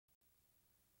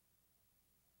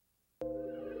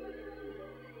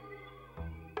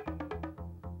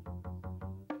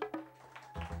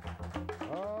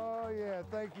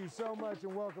thank you so much,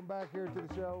 and welcome back here to the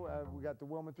show. We got the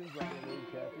Wilmington Drama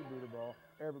League, Kathy Budaball.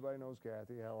 Everybody knows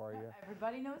Kathy. How are you?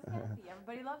 Everybody knows Kathy.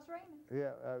 Everybody loves Raymond.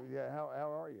 Yeah. How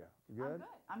are you? Good?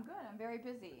 I'm good. I'm very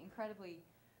busy. Incredibly.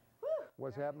 Whew,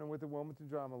 What's happening with the Wilmington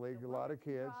Drama League? A lot of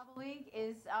kids. The Drama League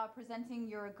is presenting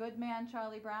You're a Good Man,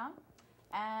 Charlie Brown.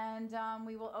 And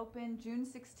we will open June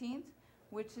 16th,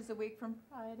 which is a week from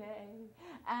Friday.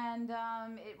 And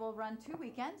it will run 2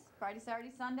 weekends, Friday,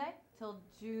 Saturday, Sunday, till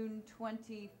June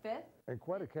 25th. And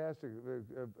quite a cast,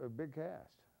 a big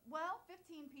cast. Well,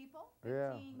 15 people,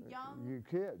 15 young, you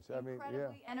kids.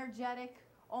 Incredibly energetic.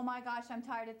 Oh my gosh, I'm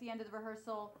tired at the end of the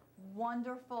rehearsal.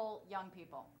 Wonderful young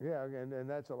people. Yeah, and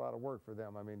that's a lot of work for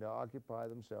them. I mean, to occupy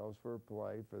themselves for a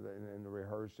play, and to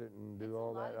rehearse it and do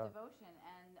all that. It's a lot of devotion.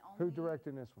 And only who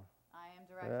directed this one? I am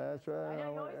directing. That's right. I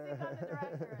know you always think I'm the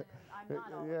director, and I'm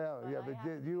not always.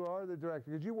 But you are the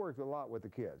director, because you work a lot with the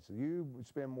kids. You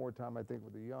spend more time, I think,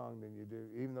 with the young than you do,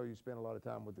 even though you spend a lot of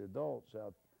time with the adults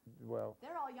out. Well,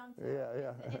 they're all young too.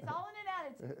 Yeah. It's all in an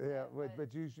attitude. Yeah, but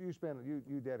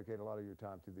you dedicate a lot of your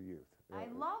time to the youth. I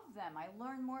love them. I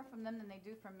learn more from them than they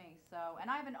do from me. So, and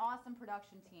I have an awesome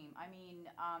production team. I mean,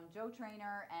 Joe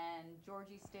Trainer and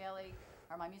Georgie Staley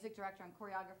are my music director and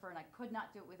choreographer, and I could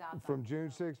not do it without them. From June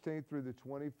 16th through the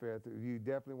 25th, you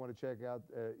definitely want to check out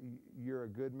You're a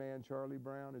Good Man, Charlie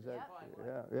Brown. Is that?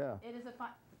 Yep. Yeah. It is a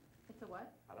fun. It's a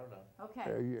what? I don't know. Okay.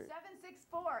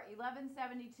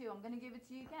 764-1172. I'm going to give it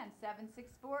to you again.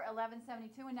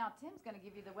 764-1172. And now Tim's going to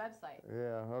give you the website.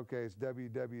 Yeah. Okay. It's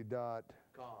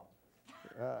www.com.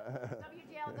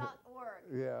 WDL.org.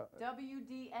 Yeah.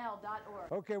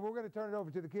 WDL.org. Okay, we're going to turn it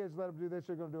over to the kids. Let them do this.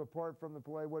 They're going to do a part from the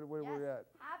play. What are we at?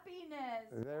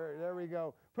 Happiness. There we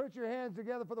go. Put your hands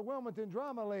together for the Wilmington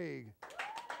Drama League.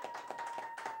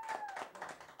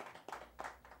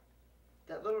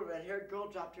 That little red-haired girl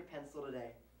dropped her pencil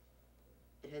today.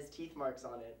 It has teeth marks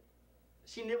on it.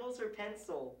 She nibbles her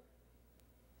pencil.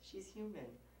 She's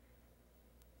human.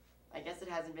 I guess it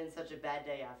hasn't been such a bad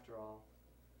day after all.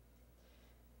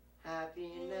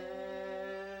 Happiness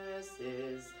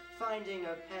is finding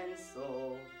a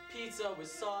pencil. Pizza with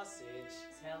sausage,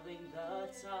 telling the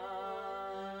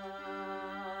time.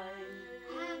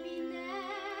 Happiness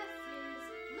is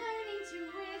learning to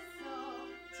whistle.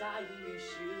 Tying your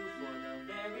shoe for the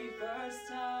very first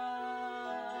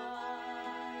time.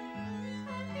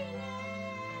 Happiness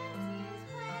is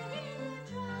playing the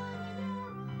drum in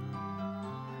your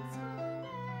own song.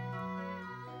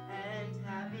 And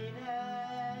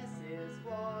happiness is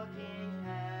walking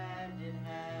hand in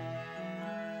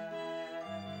hand.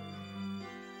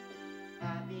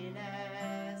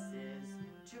 Happiness is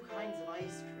 2 kinds of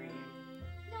ice cream.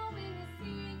 Knowing a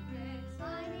secret,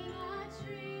 climbing a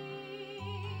tree.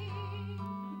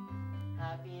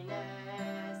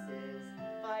 Happiness is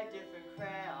 5 different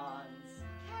crayons.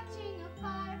 Catching a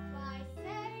firefly,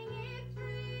 setting it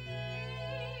free.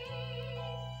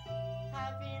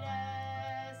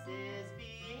 Happiness is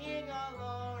being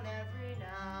alone every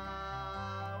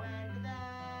now and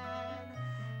then.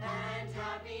 And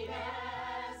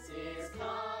happiness is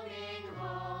coming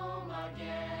home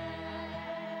again.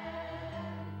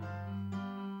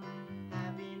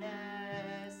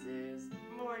 Happiness is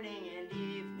morning and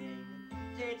evening,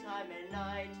 daytime and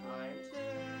nighttime too.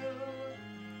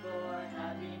 For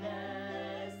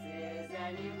happiness is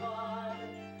anyone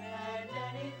and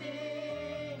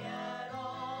anything at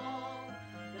all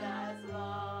that's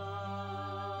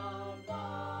loved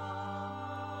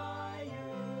by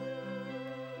you.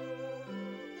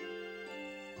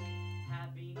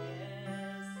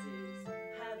 Happiness is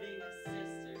having a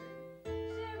sister,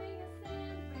 Sharing a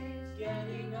sandwich.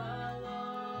 getting along.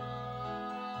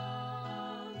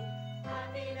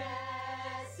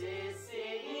 Happiness is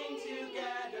singing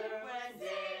together when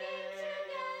day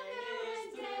is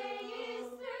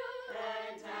through.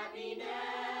 And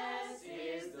happiness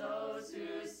is those who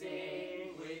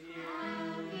sing with you.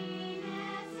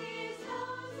 Happiness is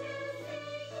those who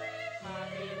sing with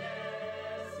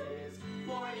Happiness is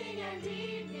morning and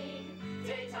evening,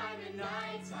 daytime and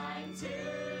nighttime too.